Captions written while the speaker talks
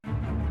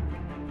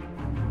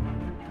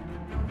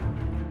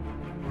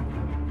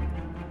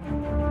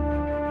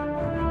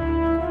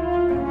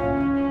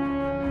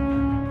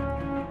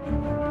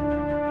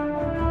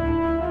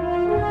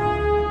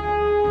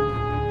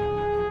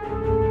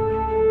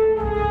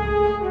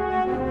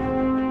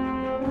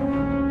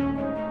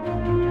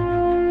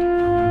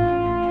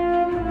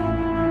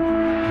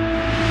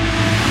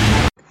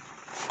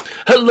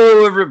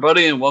Hello,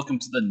 everybody, and welcome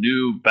to the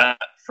new Bat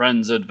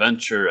Friends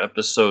Adventure,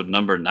 episode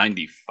number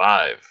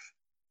 95.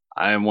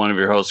 I am one of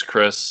your hosts,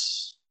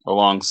 Chris,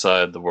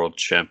 alongside the world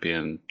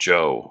champion,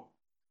 Joe.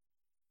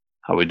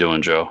 How we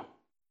doing, Joe?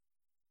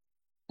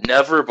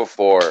 Never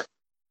before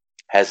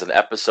has an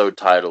episode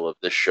title of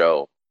this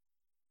show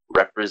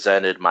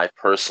represented my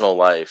personal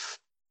life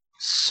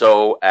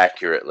so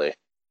accurately.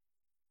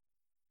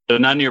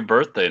 And on your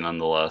birthday,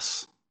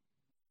 nonetheless.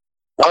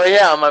 Oh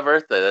yeah, on my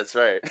birthday, that's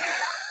right.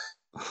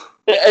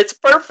 It's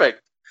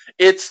perfect.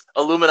 It's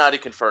Illuminati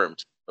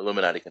confirmed.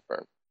 Illuminati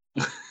confirmed.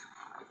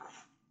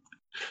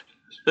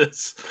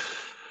 This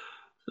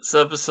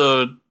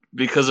episode,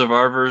 because of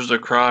our version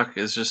of Croc,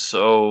 is just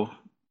so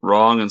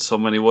wrong in so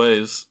many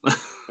ways.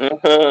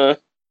 So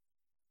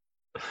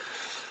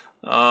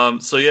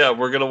yeah,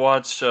 we're gonna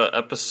watch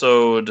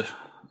episode.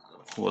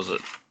 What was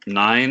it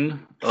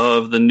 9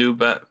 of the new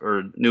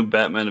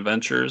Batman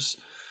Adventures?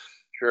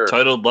 Sure.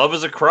 Titled "Love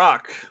Is a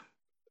Croc."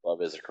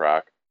 Love is a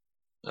Croc.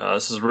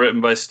 This is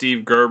written by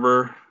Steve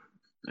Gerber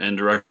and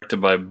directed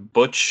by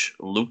Butch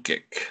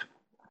Lukic.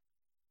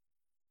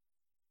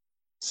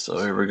 So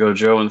here we go,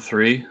 Joe, in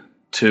 3,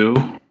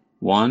 2,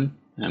 1,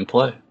 and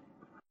play.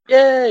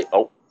 Yay!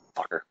 Oh,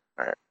 fucker.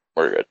 Alright,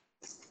 we're good.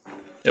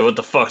 Hey, what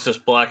the fuck's this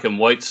black and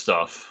white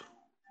stuff?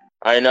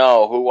 I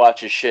know, who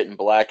watches shit in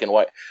black and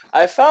white?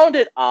 I found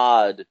it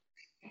odd,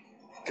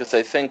 because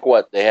I think,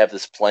 they have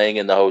this playing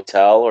in the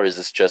hotel, or is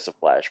this just a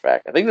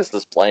flashback? I think this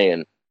is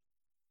playing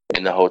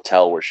in the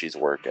hotel where she's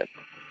working.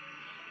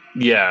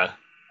 Yeah.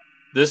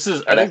 I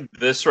think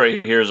this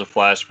right here is a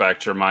flashback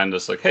to remind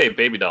us, like, hey,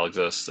 Baby Doll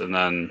exists, and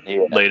then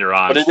later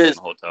on, she's in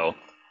the hotel.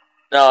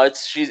 No,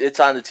 it's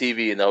on the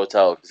TV in the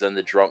hotel, because then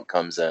the drunk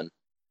comes in.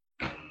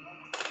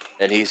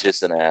 And he's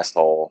just an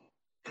asshole.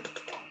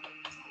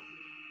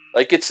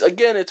 Like, it's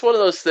one of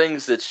those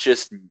things that's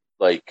just,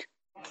 like,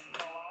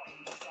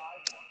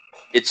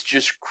 it's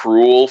just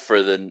cruel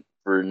for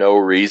no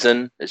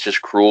reason. It's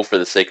just cruel for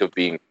the sake of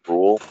being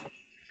cruel.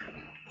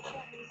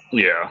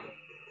 Yeah.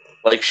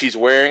 Like, she's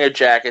wearing a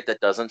jacket that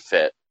doesn't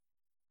fit.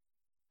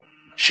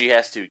 She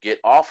has to get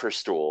off her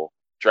stool,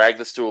 drag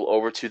the stool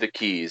over to the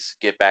keys,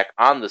 get back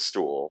on the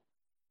stool.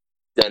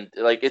 Then,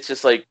 like, it's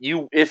just like,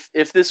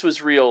 if this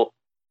was real,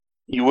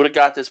 you would have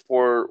got this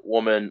poor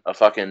woman a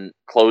fucking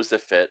clothes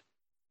that fit.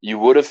 You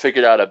would have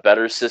figured out a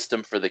better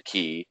system for the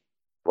key.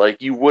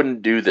 Like, you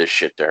wouldn't do this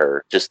shit to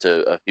her just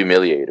to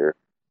humiliate her.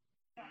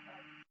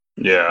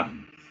 Yeah.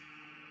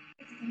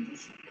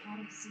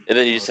 And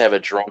then you just have a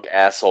drunk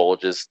asshole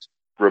just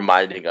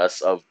reminding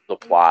us of the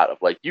plot of,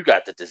 like, you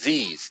got the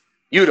disease.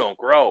 You don't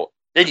grow.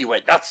 Then you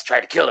went nuts to try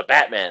to kill the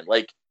Batman.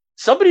 Like,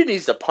 somebody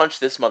needs to punch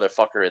this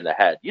motherfucker in the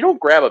head. You don't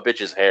grab a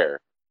bitch's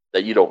hair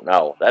that you don't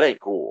know. That ain't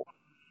cool.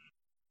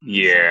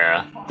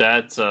 Yeah.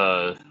 That's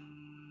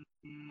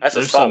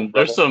there's some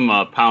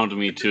pound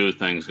me too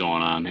things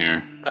going on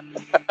here.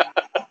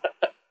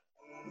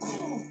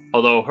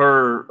 Although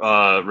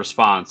her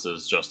response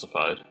is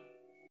justified.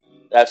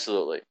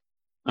 Absolutely.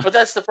 But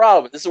that's the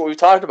problem. This is what we've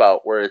talked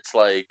about, where it's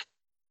like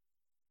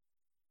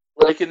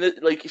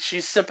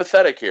she's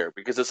sympathetic here,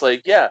 because it's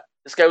like, yeah,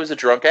 this guy was a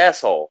drunk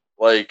asshole.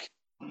 Like,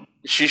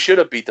 she should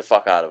have beat the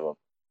fuck out of him.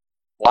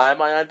 Why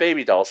am I on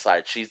Baby Doll's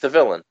side? She's the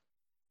villain.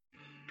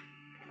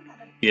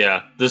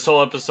 Yeah, this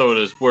whole episode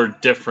is we're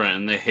different,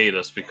 and they hate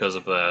us because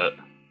of that.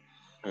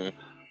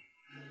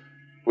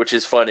 Which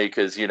is funny,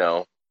 because, you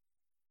know,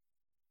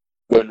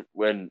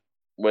 when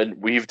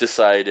we've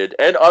decided,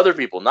 and other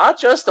people, not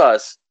just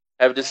us,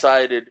 have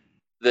decided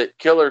that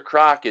Killer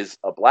Croc is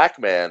a black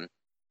man,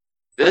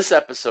 this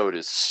episode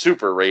is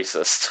super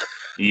racist.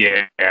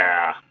 Yeah,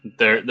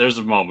 there's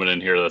a moment in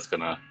here we're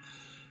gonna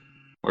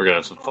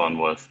have some fun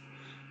with.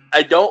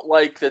 I don't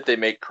like that they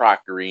make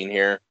Croc green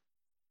here.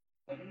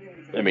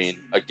 I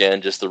mean,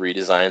 again, just the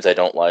redesigns I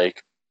don't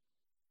like.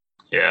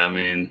 Yeah, I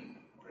mean,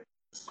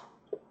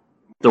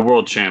 the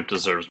world champ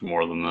deserves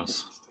more than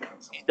this.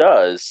 He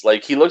does.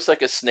 Like, he looks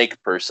like a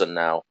snake person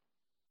now.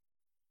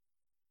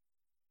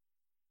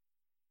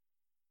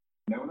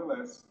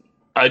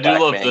 I do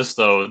love this,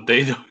 though.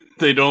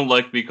 They don't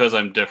like because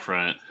I'm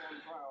different.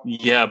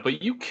 Yeah,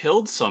 but you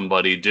killed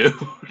somebody, dude.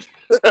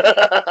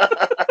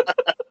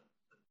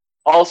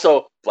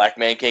 Also, black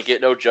man can't get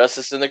no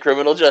justice in the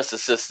criminal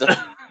justice system.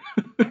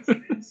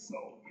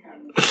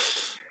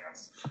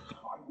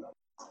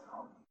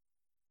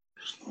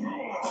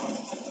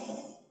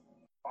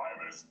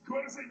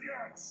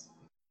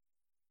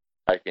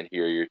 I can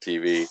hear your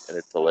TV, and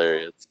it's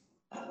hilarious.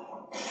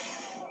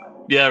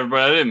 Yeah,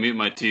 everybody, I didn't mute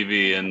my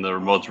TV, and the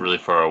remote's really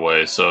far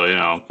away, so, you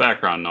know,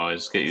 background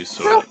noise, get used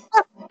to it.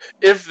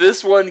 If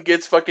this one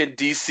gets fucking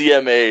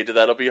DCMA'd,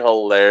 that'll be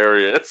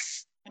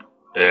hilarious.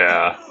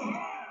 Yeah.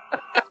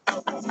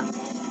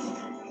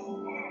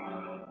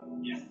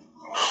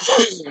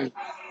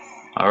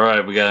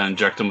 Alright, we gotta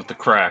inject him with the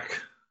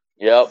crack.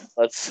 Yep,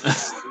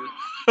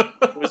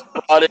 it was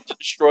brought in to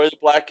destroy the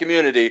black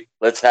community.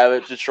 Let's have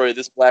it destroy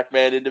this black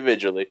man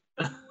individually.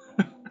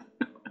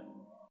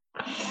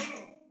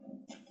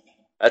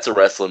 That's a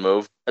wrestling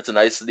move. That's a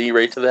nice knee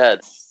right to the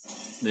head.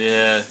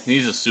 Yeah, he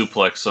needs to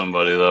suplex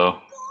somebody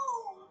though.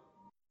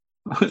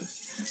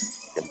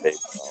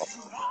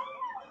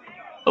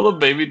 I love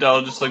Baby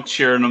Doll just like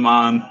cheering him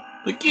on.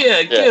 Like,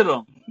 yeah, get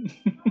him.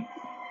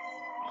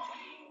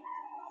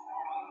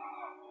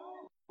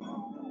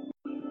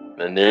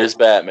 And there's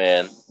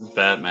Batman.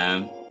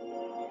 Batman.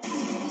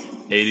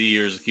 80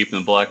 years of keeping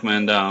the black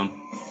man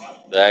down.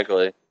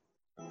 Exactly.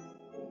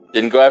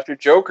 Didn't go after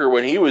Joker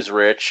when he was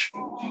rich.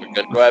 We're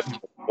gonna go after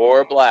the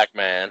poor black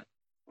man.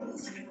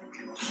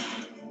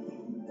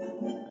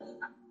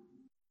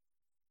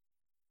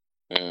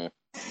 I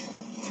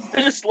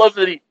just love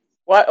that he.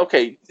 Why?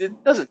 Okay,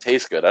 it doesn't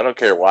taste good. I don't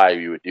care why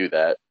you would do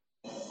that.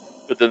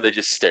 But then they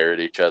just stare at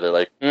each other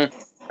like, all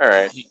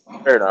right,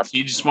 fair enough.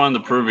 He just wanted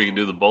to prove he could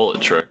do the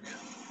bullet trick.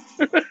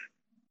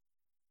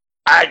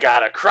 I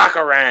got a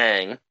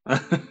crockerang. A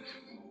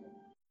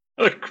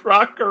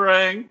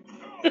crockerang.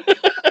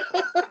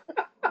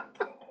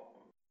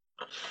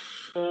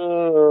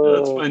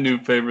 That's my new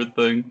favorite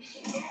thing.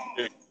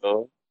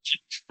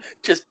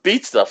 Just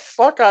beats the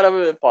fuck out of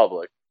him in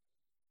public.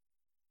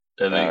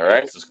 And then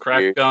gets his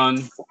crack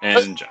gun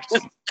and injects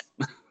him.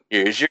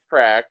 Here's your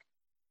crack.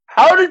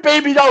 How did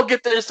Baby Doll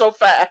get there so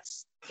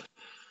fast?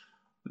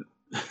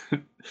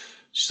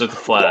 She's like the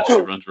Flash. She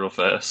runs real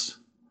fast.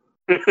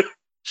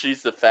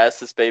 She's the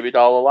fastest Baby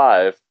Doll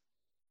alive.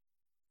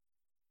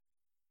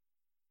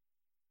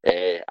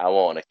 Hey, I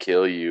want to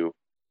kill you.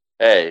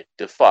 Hey,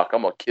 the fuck,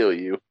 I'm gonna kill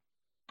you.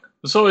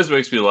 This always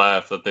makes me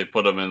laugh that they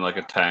put him in like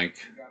a tank.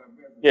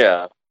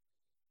 Yeah.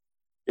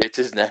 It's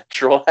his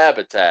natural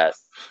habitat,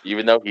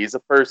 even though he's a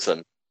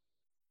person.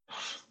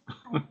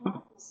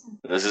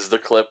 This is the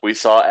clip we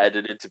saw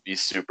edited to be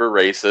super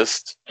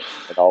racist.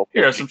 And all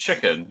Here's some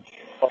chicken.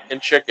 Fucking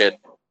chicken.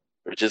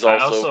 Which is I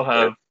also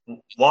have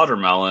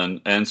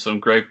watermelon and some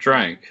grape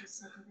drink.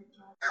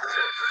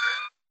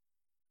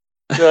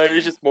 No,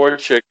 it's just more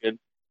chicken.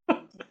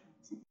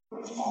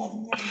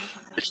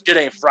 This shit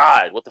ain't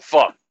fried. What the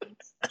fuck?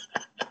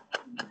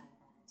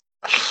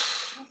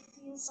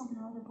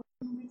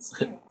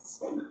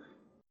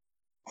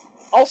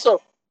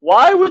 Also,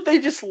 why would they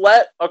just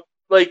let a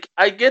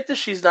I get that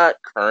she's not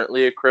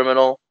currently a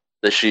criminal,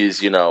 that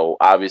she's,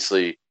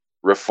 obviously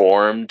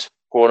reformed,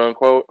 quote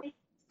unquote.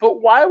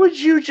 But why would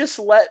you just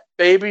let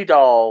Baby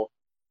Doll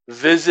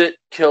visit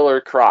Killer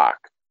Croc?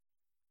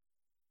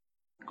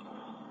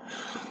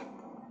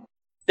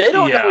 They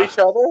don't know each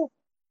other.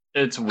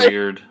 It's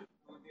weird.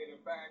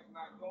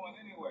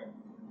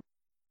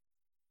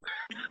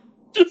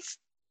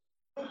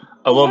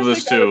 I love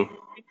this too.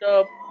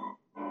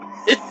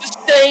 It's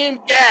the same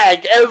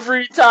gag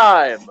every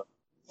time.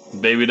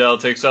 Baby Doll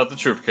takes out the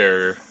troop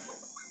carrier.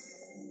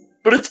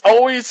 But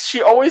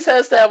she always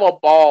has to have a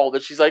ball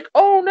that she's like,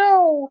 oh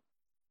no.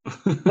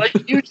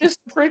 Like, you just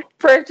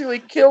practically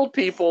killed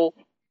people.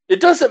 It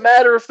doesn't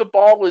matter if the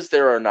ball is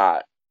there or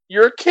not.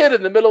 You're a kid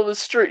in the middle of the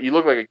street. You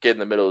look like a kid in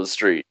the middle of the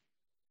street.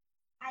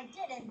 I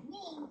didn't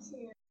mean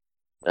to.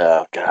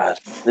 Oh, God.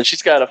 Then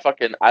she's got a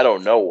fucking, I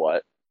don't know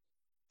what.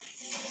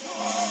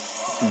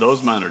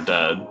 Those men are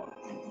dead.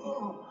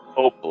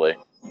 Hopefully.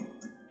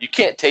 You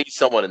can't take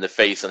someone in the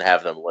face and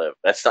have them live.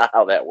 That's not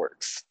how that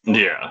works.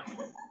 Yeah.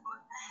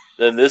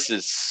 Then this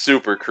is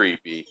super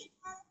creepy.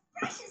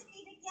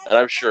 And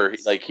I'm sure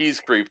he's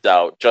creeped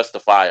out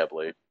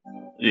justifiably.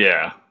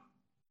 Yeah.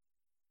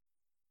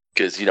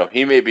 Because,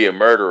 he may be a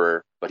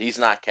murderer, but he's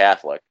not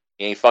Catholic.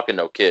 He ain't fucking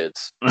no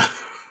kids.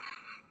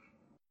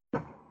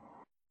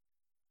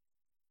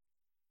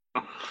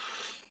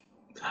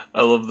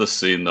 I love this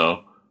scene,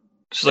 though.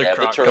 Just like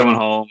Croc coming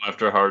home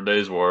after a hard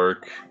day's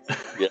work.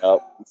 Yep.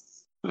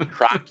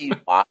 Crocky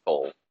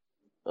Wackle.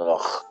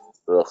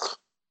 Ugh.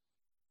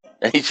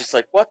 And he's just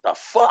like, what the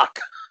fuck?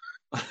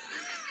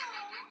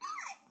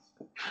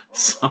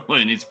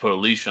 Somebody needs to put a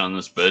leash on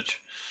this bitch.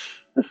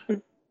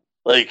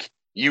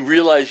 You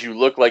realize you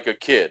look like a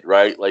kid,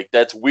 right?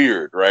 That's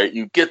weird, right?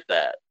 You get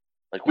that.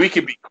 We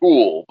can be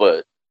cool,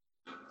 but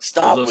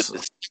stop with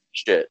this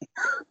shit.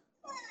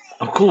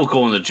 I'm cool with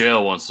going to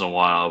jail once in a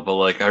while,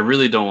 but I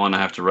really don't want to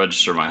have to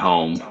register my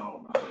home.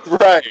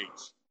 Right.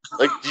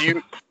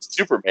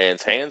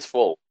 Superman's hands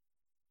full.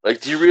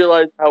 Do you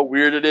realize how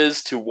weird it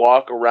is to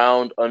walk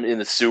around in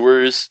the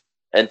sewers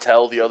and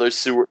tell the other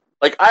sewer...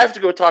 I have to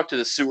go talk to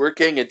the sewer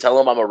king and tell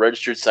him I'm a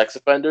registered sex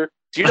offender?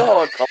 Do you know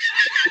how uncomfortable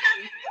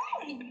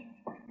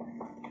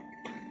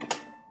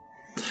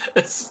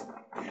it's...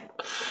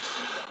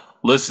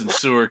 Listen,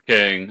 sewer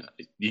king,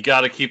 you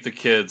got to keep the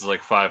kids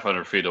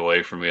 500 feet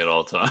away from me at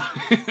all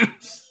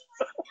times.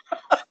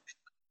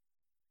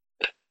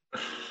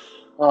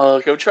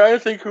 I'm trying to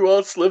think who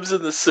else lives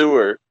in the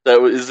sewer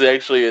that is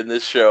actually in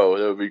this show.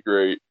 That would be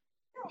great.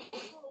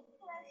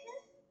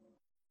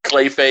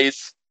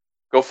 Clayface.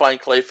 Go find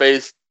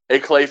Clayface.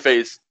 Hey,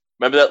 Clayface,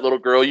 remember that little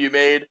girl you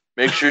made?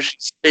 Make sure she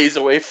stays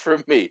away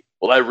from me.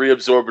 Well, I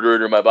reabsorbed her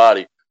into my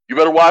body. You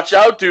better watch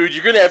out, dude.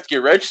 You're going to have to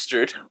get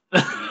registered.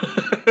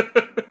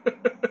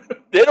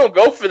 They don't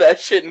go for that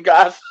shit in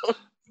Gotham.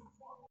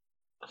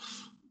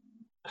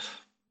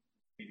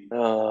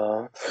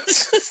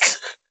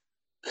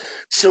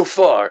 So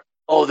far,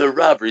 all their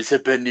robberies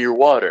have been near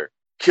water.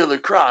 Killer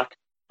Croc,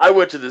 I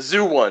went to the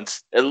zoo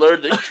once and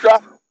learned that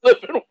crocs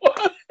live in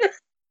water.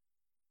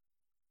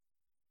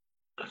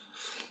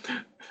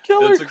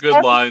 That's a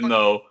good line,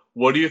 though.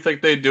 What do you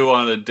think they do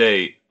on a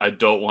date? I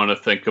don't want to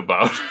think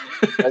about.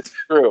 That's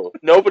true.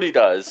 Nobody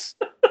does.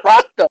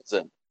 Croc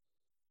doesn't.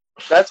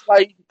 That's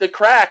why the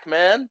crack,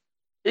 man.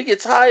 He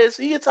gets high on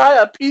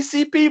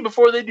PCP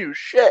before they do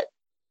shit.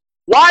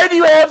 Why do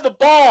you have the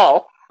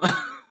ball?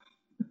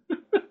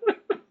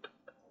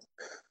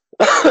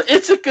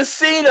 It's a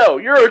casino.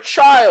 You're a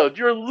child.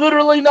 You're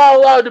literally not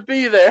allowed to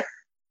be there.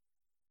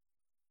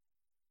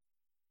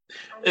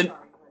 And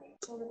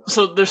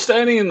so they're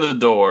standing in the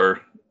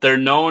door. They're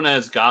known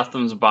as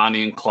Gotham's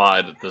Bonnie and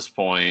Clyde at this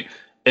point,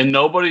 and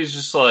nobody's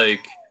just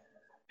like,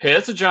 "Hey,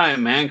 that's a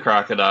giant man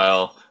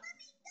crocodile.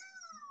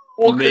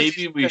 Well,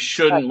 maybe we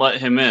shouldn't let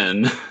him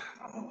in."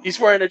 He's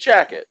wearing a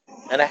jacket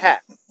and a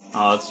hat.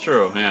 Oh, that's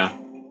true. Yeah,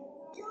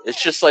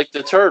 it's just like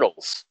the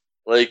turtles.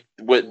 Like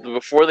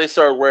before they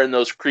started wearing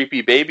those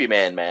creepy baby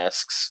man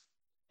masks,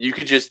 they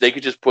could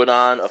just put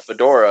on a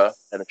fedora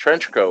and a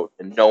trench coat,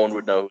 and no one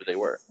would know who they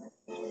were.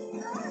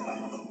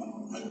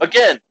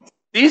 Again,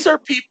 these are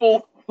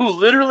people who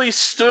literally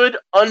stood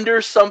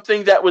under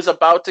something that was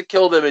about to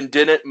kill them and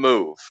didn't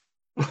move.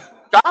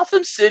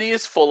 Gotham City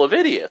is full of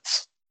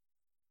idiots.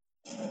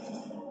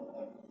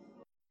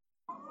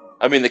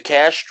 I mean, the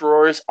cash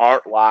drawers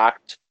aren't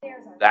locked.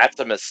 That's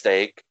a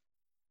mistake.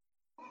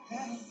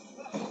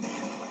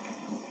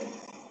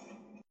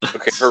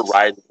 Okay, her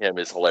riding him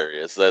is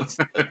hilarious. That's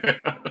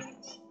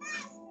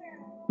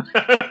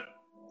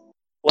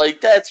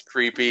like, that's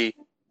creepy.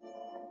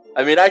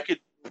 I mean, I could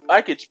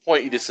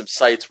point you to some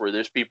sites where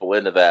there's people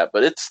into that,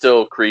 but it's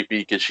still creepy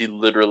because she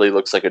literally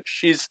looks like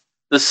she's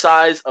the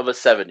size of a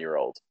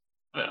 7-year-old.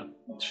 Yeah,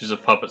 she's a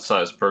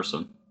puppet-sized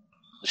person.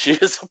 She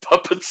is a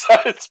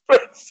puppet-sized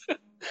person.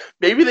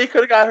 Maybe they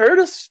could have got her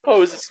to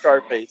pose as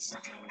Scarface.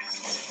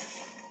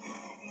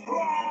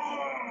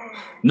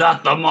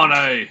 Not the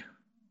money!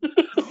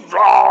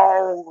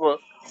 Wrong!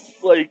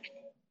 Like,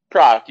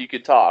 Croc, you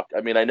can talk.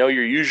 I mean, I know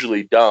you're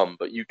usually dumb,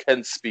 but you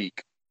can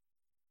speak.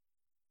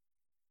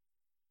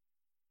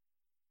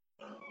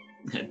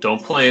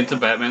 Don't play into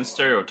Batman's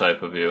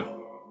stereotype of you.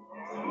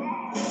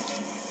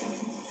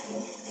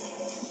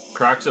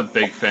 Croc's a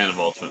big fan of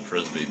Ultimate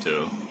Frisbee,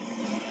 too.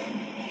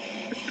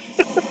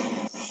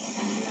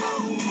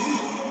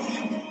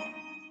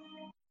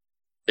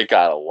 It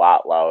got a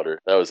lot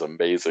louder. That was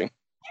amazing.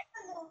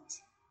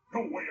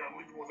 No way I'm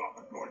leaving without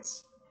the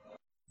goods.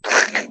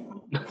 I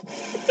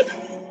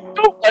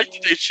don't like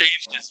that they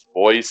changed his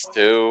voice,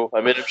 too.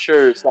 I mean, I'm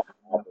sure it's not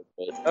common,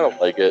 but I don't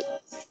like it.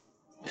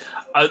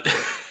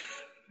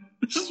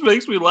 This just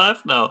makes me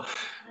laugh now.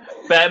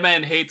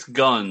 Batman hates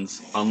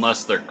guns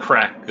unless they're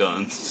crack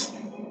guns.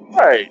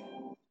 Right.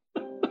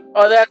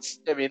 Oh, that's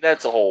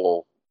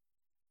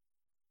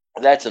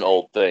an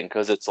old thing,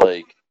 because it's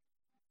like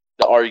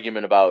the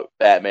argument about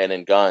Batman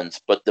and guns,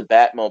 but the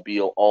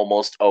Batmobile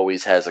almost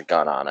always has a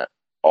gun on it.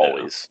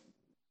 Always.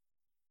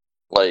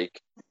 Yeah.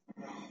 Like,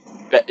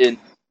 in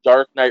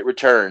Dark Knight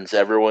Returns,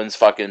 everyone's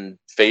fucking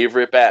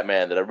favorite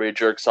Batman that everybody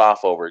jerks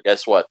off over.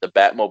 Guess what? The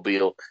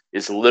Batmobile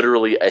is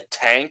literally a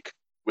tank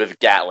with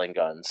Gatling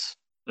guns.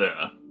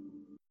 Yeah.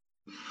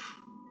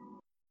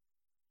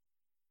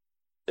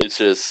 It's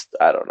just,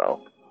 I don't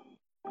know.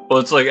 Well,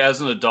 it's like,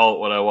 as an adult,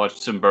 when I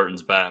watched Tim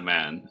Burton's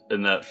Batman,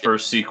 in that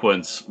first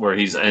sequence where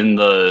he's in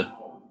the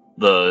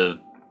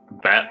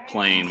bat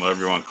plane,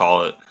 whatever you want to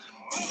call it,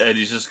 and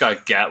he's just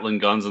got Gatling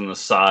guns on the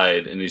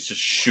side, and he's just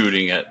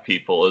shooting at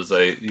people as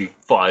he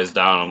flies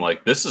down. I'm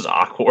like, this is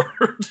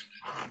awkward.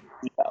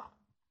 Yeah.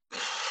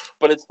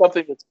 But it's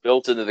something that's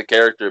built into the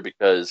character,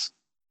 because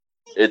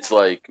it's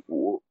like,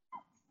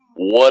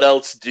 what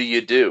else do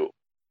you do?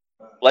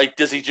 Like,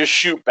 does he just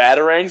shoot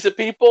batarangs at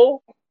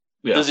people?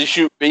 Yeah. Does he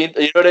shoot bean?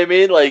 You know what I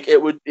mean? Like,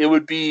 it would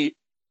be,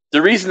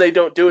 the reason they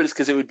don't do it is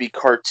because it would be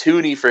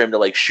cartoony for him to,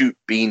 like, shoot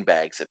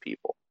beanbags at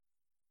people.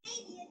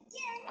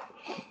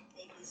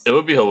 It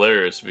would be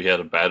hilarious if he had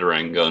a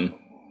batarang gun.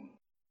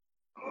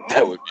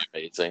 That would be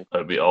amazing.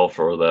 I'd be all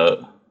for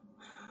that.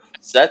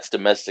 That's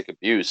domestic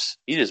abuse.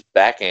 He just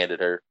backhanded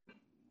her.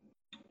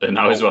 And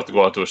now he's about to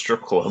go out to a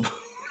strip club.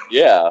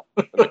 Yeah.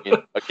 I mean,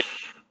 okay.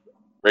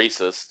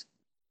 Racist.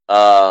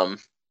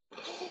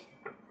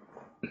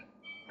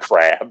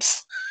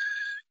 Crabs.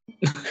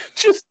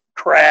 Just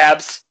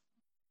crabs.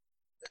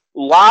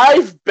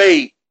 Live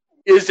Bait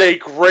is a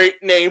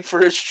great name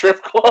for a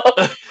strip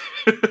club.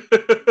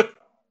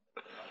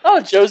 Oh,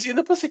 Josie and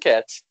the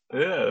Pussycats.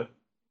 Yeah.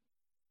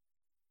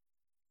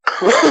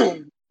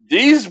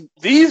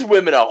 These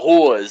women are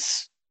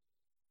whores.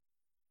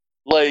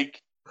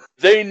 Like,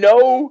 they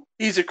know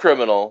he's a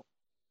criminal.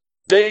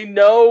 They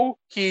know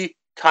he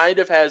kind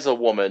of has a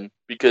woman,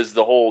 because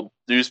the whole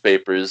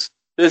newspapers,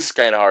 this is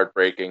kind of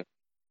heartbreaking.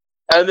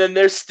 And then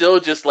they're still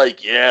just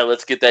like, yeah,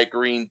 let's get that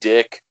green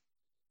dick.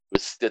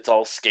 It's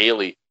all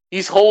scaly.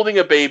 He's holding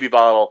a baby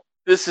bottle.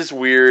 This is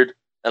weird,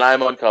 and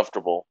I'm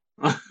uncomfortable.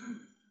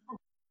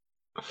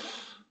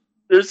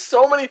 There's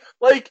so many,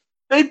 like,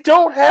 They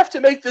don't have to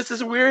make this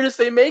as weird as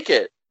they make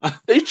it.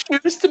 They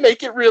choose to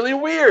make it really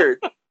weird.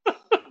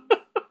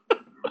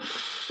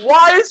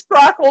 Why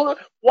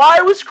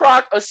was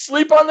Croc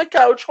asleep on the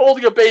couch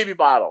holding a baby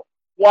bottle?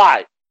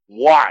 Why?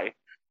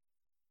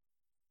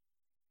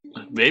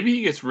 Maybe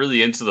he gets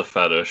really into the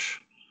fetish.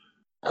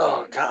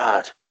 Oh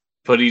God.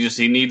 But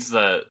he needs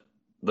that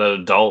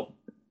adult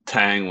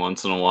tang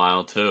once in a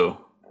while too.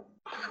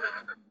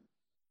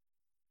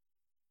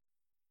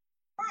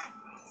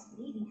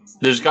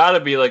 There's got to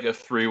be like a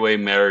 3-way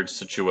marriage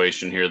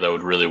situation here that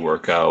would really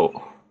work out.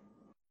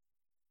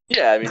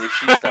 Yeah, I mean, if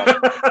she's done,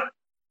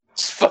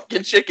 it's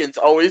fucking chickens,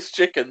 always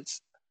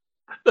chickens.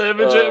 The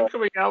image of him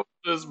coming out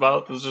of his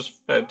mouth is just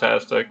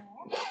fantastic.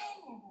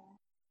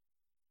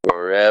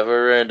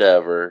 Forever and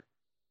ever.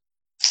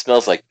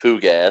 Smells like poo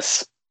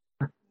gas.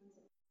 I'm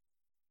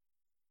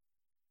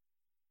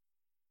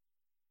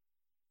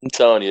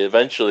telling you,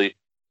 eventually,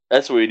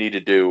 that's what we need to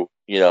do.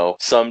 You know,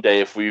 someday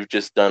if we've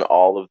just done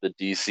all of the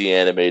DC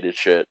animated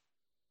shit,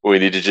 we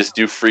need to just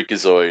do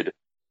Freakazoid,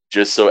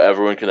 just so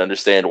everyone can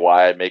understand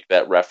why I make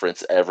that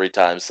reference every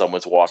time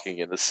someone's walking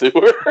in the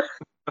sewer.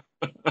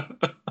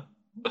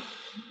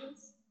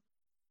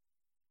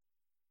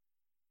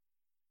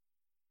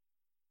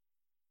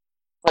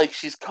 Like,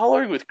 she's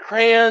coloring with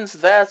crayons,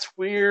 that's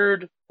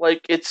weird.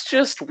 Like, it's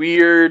just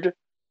weird.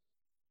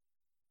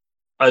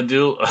 I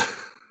do.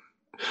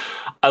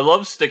 I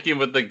love sticking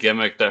with the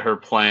gimmick that her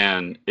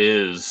plan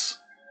is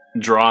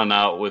drawn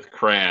out with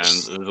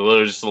crayons. It's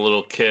literally just a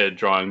little kid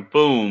drawing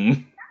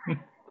boom.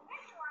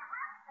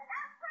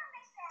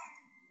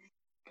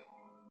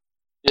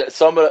 Yeah,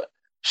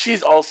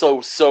 she's also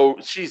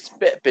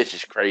bitch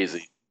is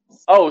crazy.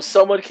 Oh,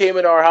 someone came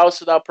in our house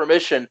without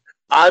permission.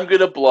 I'm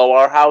gonna blow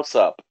our house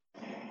up.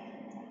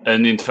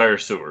 And the entire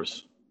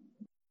sewers.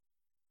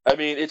 I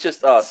mean, it just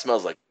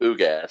smells like poo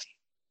gas.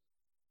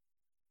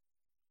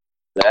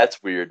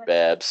 That's weird,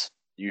 Babs.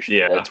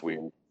 Yeah. That's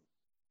weird.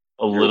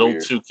 You're little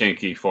weird. Too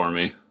kinky for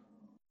me.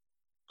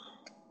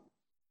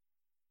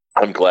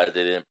 I'm glad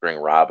they didn't bring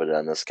Robin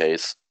in this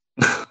case.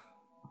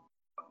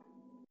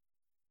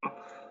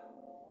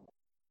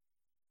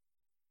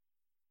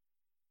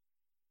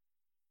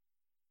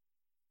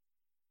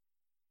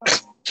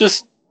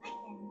 Just,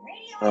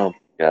 oh my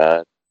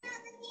God.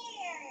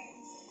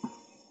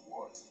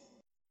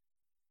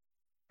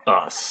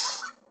 Us.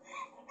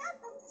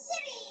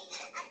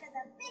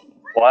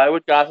 Why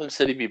would Gotham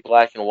City be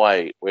black and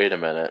white? Wait a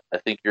minute. I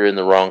think you're in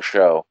the wrong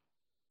show.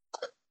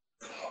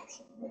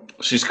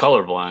 She's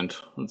colorblind.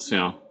 That's,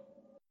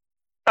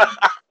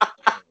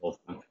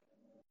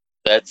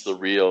 That's the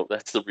real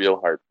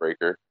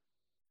heartbreaker.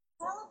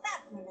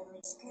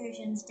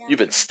 You've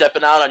been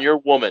stepping out on your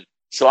woman,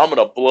 so I'm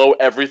gonna blow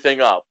everything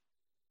up.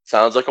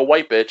 Sounds like a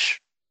white bitch.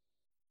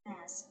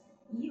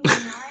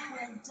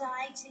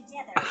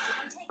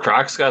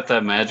 Croc's got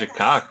that magic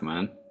cock,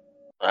 man.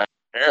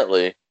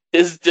 Apparently.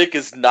 His dick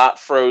is not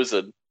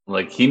frozen.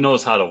 Like, he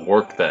knows how to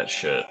work that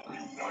shit.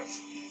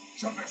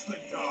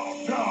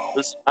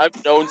 Listen,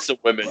 I've known some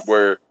women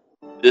where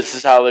this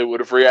is how they would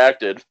have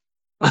reacted.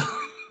 And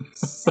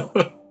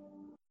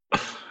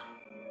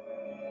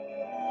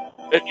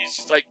he's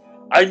just like,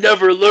 I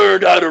never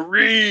learned how to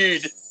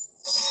read.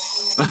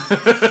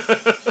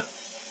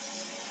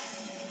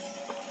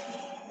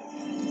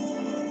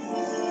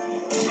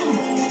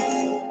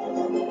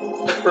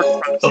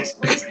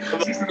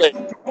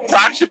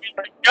 Croc should be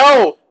like,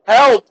 yo,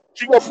 help!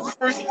 She will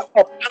prove you.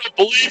 I don't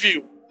believe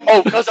you.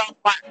 Oh, because I'm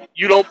black.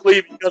 You don't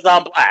believe me because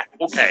I'm black.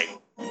 Okay.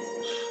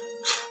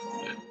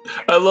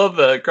 I love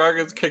that. Croc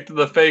gets kicked in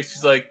the face.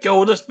 He's like,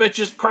 yo, this bitch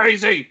is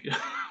crazy.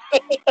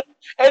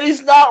 And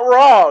he's not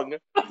wrong.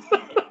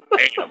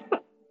 Damn.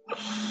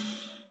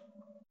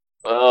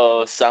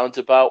 Oh, sounds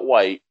about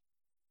white.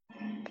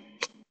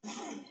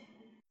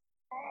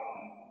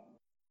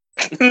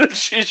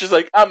 She's just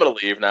like, I'm gonna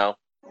leave now.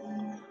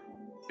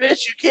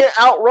 Bitch, you can't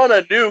outrun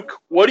a nuke.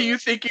 What do you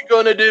think you're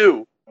gonna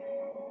do?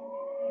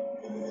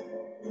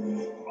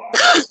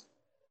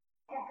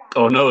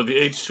 Oh no, the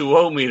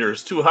H2O meter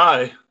is too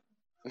high.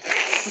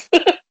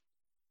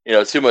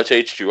 Too much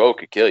H2O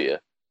could kill you.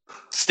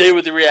 Stay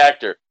with the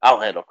reactor. I'll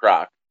handle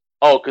Croc.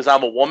 Oh, because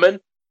I'm a woman?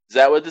 Is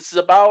that what this is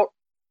about?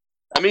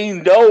 I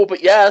mean, no,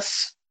 but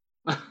yes.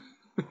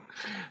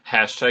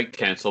 Hashtag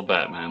cancel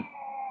Batman.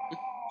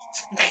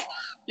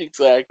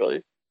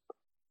 Exactly.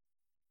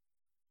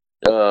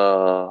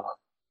 I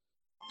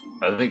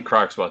think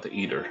Croc's about to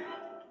eat her.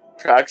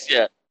 Croc's,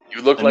 yeah.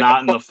 You look and like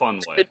not in the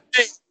fun way.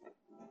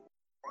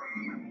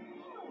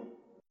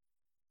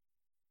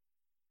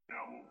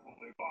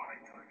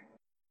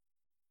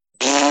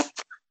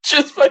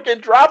 Just fucking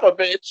drop a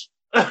bitch.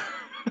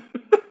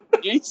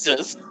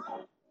 Jesus.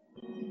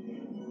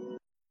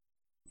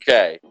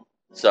 Okay,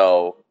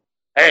 so,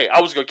 hey, I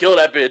was gonna kill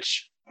that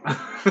bitch.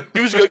 He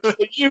was gonna kill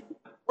you.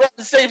 We're on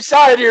the same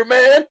side here,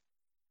 man.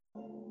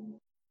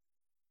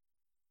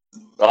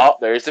 Oh,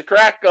 there's the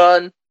crack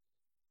gun.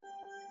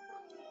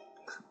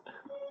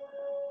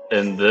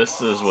 And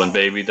this is when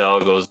Baby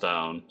Doll goes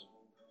down.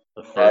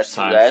 The first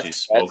time she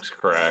smokes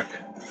crack.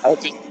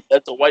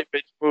 That's a white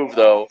bitch move,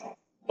 though.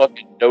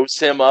 Fucking dose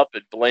him up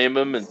and blame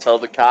him and tell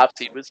the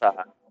cops he was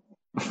high.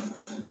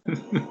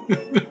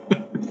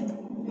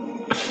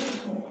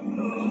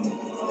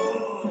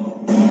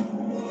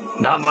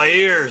 Not my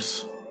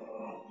ears.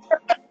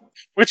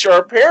 Which are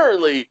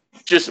apparently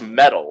just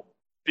metal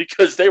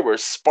because they were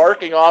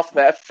sparking off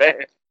that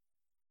fan.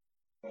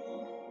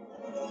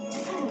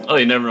 Oh,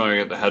 you never know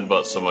you're going to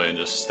headbutt somebody and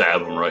just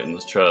stab them right in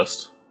the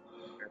chest.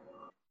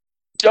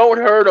 Don't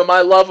hurt him,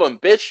 I love him.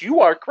 Bitch,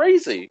 you are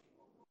crazy.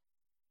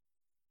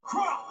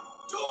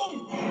 Croc,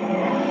 don't!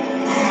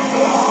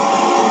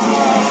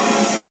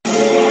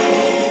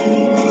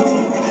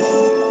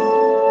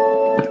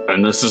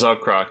 And this is how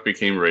Croc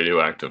became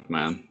radioactive,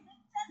 man.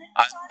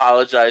 I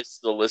apologize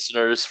to the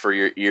listeners for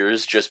your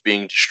ears just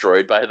being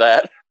destroyed by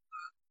that.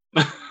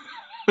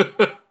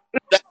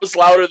 That was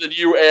louder than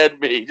you and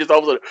me. Just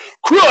all of a sudden,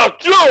 Croc,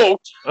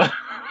 don't!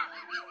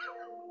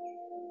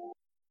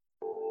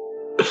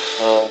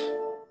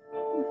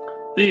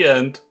 The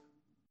end.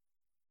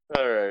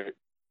 All right.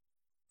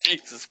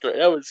 Jesus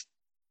Christ,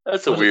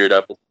 that's a weird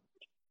episode.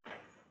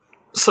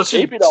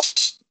 Maybe Go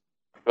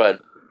ahead.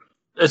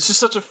 It's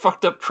just such a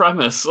fucked up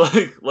premise.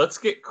 Like, let's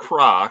get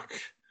Croc,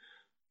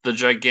 the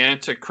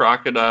gigantic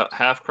crocodile,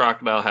 half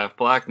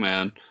black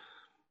man,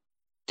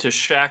 to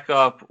shack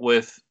up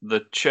with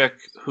the chick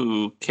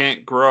who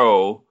can't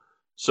grow,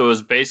 so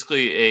is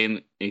basically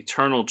an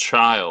eternal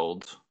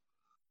child.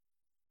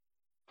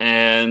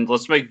 And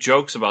let's make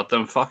jokes about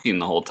them fucking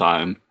the whole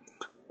time.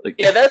 Like,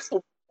 yeah, that's the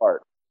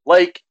part.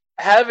 Like,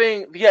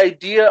 having the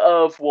idea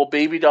of, well,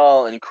 Baby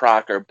Doll and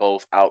Croc are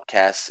both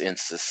outcasts in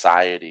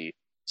society,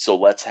 so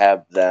let's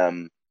have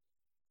them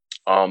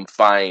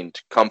find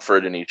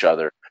comfort in each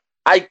other.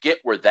 I get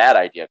where that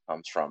idea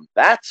comes from.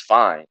 That's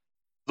fine.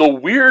 The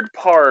weird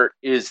part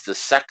is the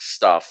sex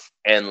stuff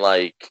and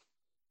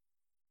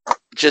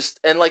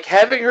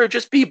having her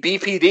just be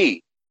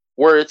BPD,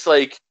 where it's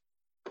like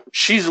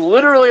she's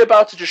literally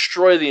about to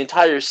destroy the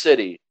entire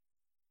city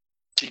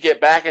to get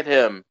back at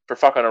him for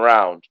fucking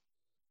around.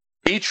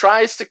 He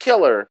tries to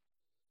kill her,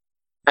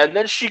 and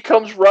then she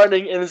comes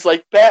running and is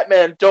like,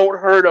 Batman, don't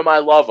hurt him, I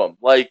love him.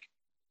 Like,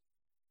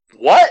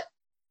 what?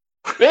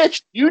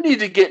 Bitch, you need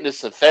to get into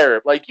some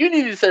therapy. Like, you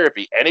need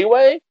therapy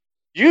anyway.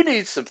 You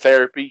need some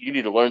therapy. You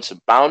need to learn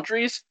some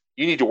boundaries.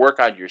 You need to work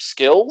on your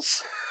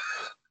skills.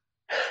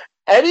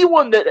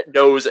 Anyone that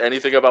knows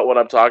anything about what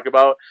I'm talking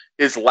about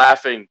is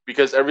laughing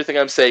because everything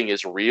I'm saying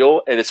is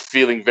real and it's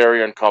feeling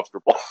very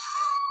uncomfortable.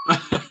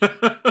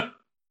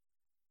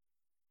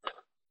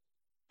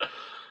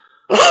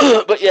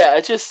 But yeah,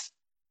 it's just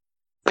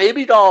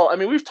Baby Doll. I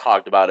mean, we've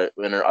talked about it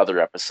in our other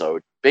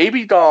episode.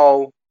 Baby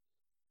Doll,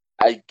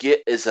 I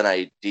get as an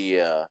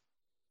idea,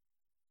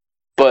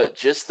 but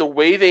just the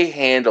way they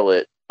handle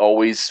it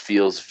always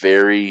feels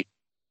very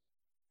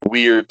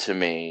weird to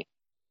me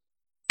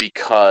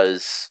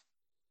because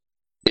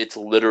it's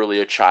literally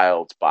a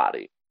child's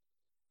body,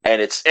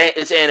 and it's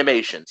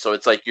animation, so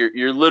it's like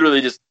you're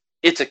literally just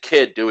it's a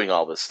kid doing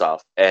all this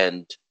stuff,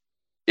 and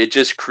it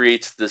just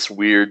creates this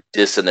weird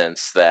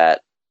dissonance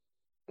that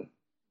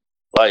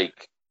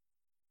like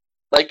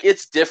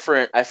it's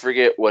different. I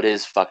forget what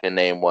his fucking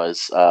name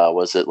was.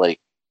 Was it like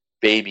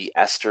Baby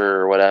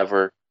Esther or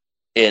whatever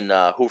in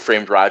Who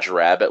Framed Roger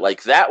Rabbit?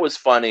 Like, that was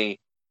funny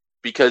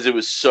because it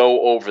was so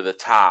over the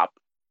top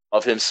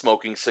of him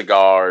smoking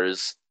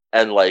cigars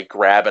and like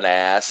grabbing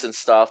ass and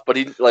stuff, but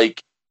it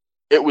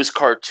was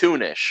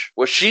cartoonish.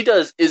 What she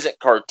does isn't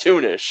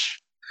cartoonish.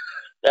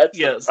 That's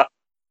yes.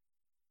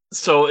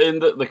 So in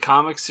the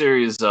comic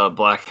series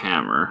Black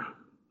Hammer,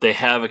 they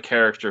have a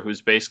character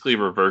who's basically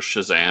reverse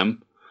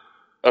Shazam.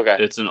 Okay.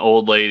 It's an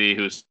old lady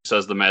who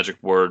says the magic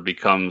word,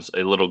 becomes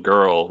a little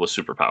girl with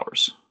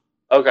superpowers.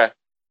 Okay.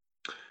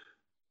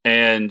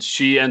 And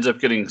she ends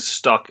up getting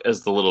stuck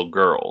as the little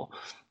girl.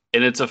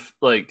 And it's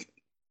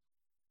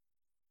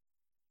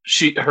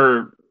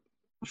her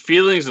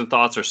feelings and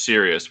thoughts are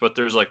serious, but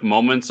there's like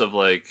moments of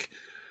like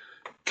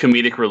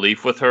comedic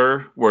relief with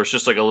her where it's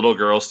just like a little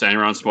girl standing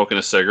around smoking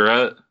a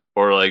cigarette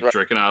or like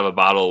drinking out of a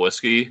bottle of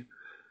whiskey,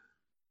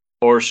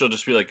 or she'll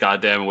just be like,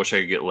 God damn, I wish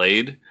I could get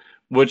laid,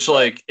 which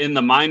like in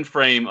the mind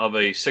frame of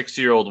a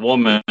 60-year-old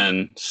woman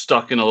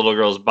stuck in a little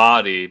girl's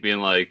body being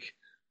like,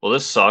 well,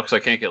 this sucks, I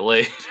can't get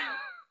laid.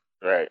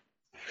 Right.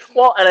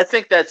 Well, and I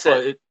think that's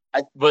it.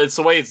 But it's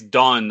the way it's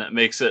done that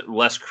makes it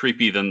less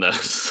creepy than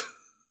this.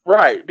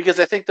 Right, because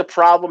I think the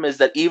problem is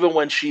that even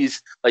when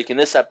she's, like in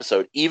this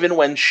episode, even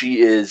when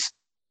she is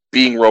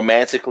being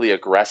romantically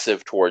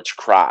aggressive towards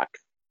Croc,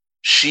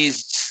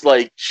 she's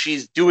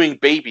doing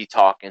baby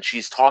talk and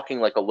she's talking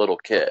like a little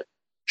kid.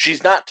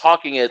 She's not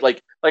talking it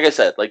like I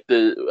said, like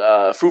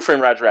the Who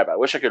Framed Roger Rabbit. I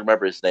wish I could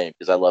remember his name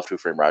because I love Who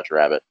Framed Roger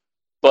Rabbit.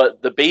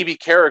 But the baby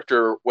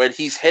character, when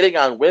he's hitting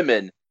on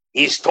women,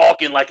 he's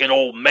talking like an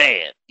old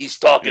man. He's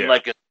talking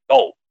like an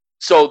adult.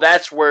 So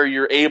that's where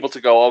you're able to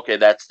go, okay,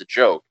 that's the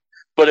joke.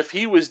 But if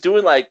he was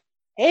doing like,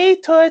 hey,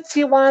 Toots,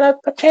 you want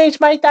to change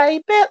my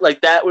diaper?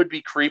 Like, that would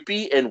be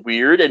creepy and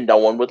weird and no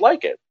one would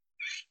like it.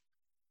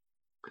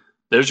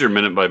 There's your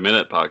minute by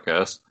minute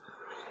podcast.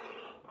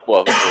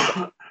 Well,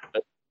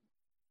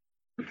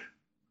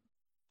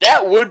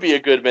 that would be a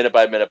good minute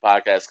by minute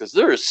podcast because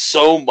there is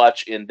so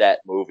much in that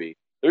movie.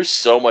 There's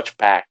so much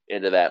packed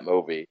into that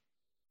movie.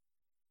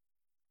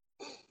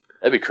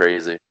 That'd be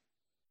crazy.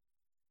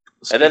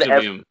 And then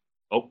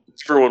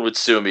everyone would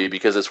sue me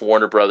because it's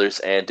Warner Brothers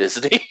and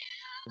Disney.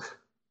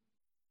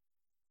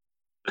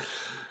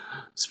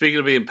 Speaking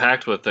of being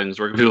packed with things,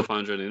 where can people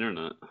find you on the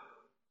internet?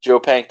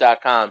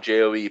 JoePank.com,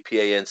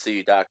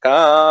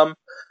 JoePanc.com.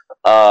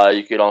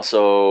 You can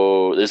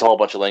also, there's a whole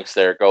bunch of links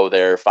there. Go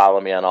there,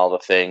 follow me on all the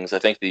things. I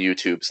think the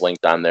YouTube's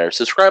linked on there.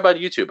 Subscribe on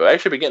YouTube. I've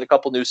actually been getting a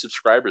couple new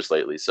subscribers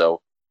lately,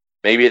 so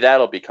maybe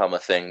that'll become a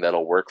thing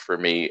that'll work for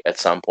me at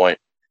some point.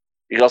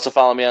 You can also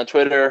follow me on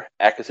Twitter,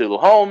 at Cthulhu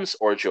Holmes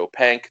or Joe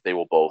Pank. They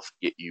will both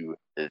get you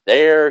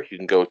there. You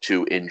can go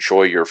to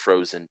Enjoy Your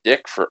Frozen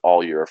Dick for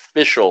all your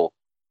official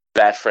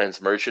Bat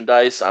Friends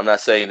merchandise. I'm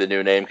not saying the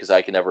new name because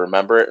I can never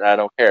remember it, and I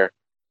don't care.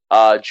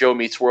 Joe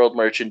Meets World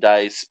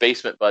merchandise,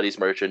 Basement Buddies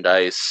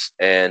merchandise,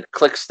 and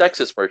Clicks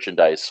Texas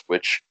merchandise,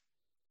 which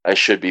I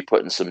should be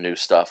putting some new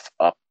stuff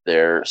up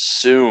there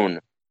soon.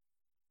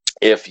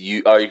 If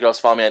you can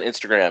also follow me on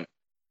Instagram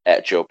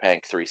at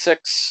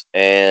JoePank36.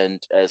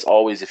 And as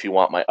always, if you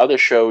want my other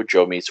show,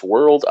 Joe Meets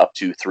World, up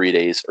to 3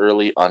 days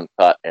early,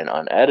 uncut and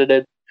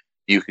unedited,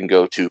 you can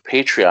go to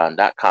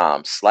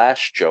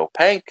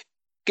patreon.com/JoePank.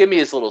 Give me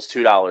as little as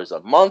 $2 a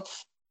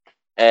month,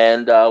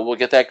 and we'll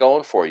get that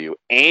going for you.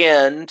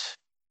 And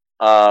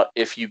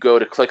if you go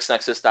to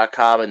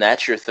clicksnexus.com and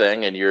that's your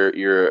thing, and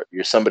you're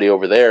somebody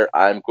over there,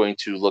 I'm going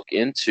to look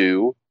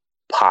into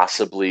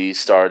possibly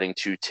starting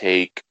to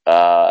take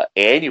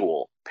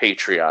annual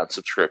Patreon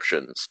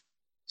subscriptions.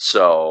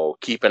 So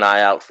keep an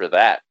eye out for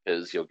that,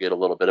 because you'll get a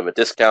little bit of a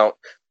discount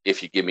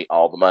if you give me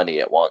all the money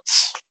at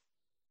once.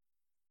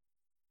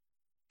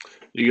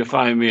 You can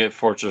find me at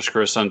Fortress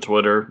Chris on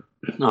Twitter.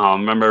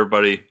 Remember,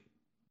 everybody,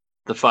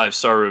 the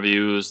 5-star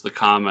reviews, the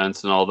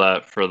comments, and all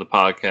that for the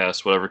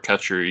podcast, whatever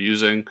catcher you're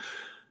using.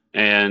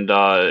 And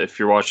if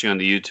you're watching on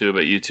the YouTube,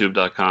 at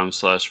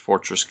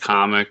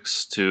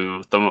youtube.com/FortressComics,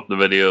 to thumb up the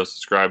video,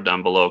 subscribe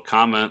down below,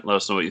 comment, let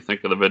us know what you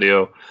think of the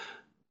video.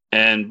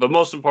 But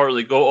most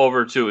importantly, go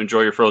over to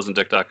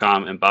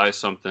enjoyyourfrozendick.com and buy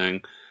something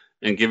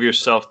and give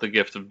yourself the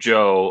gift of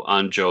Joe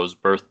on Joe's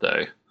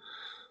birthday,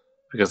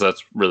 because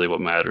that's really what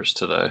matters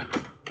today.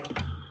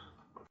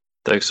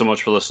 Thanks so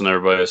much for listening,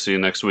 everybody. I'll see you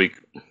next week.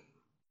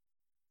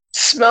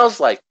 Smells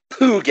like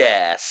poo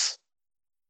gas.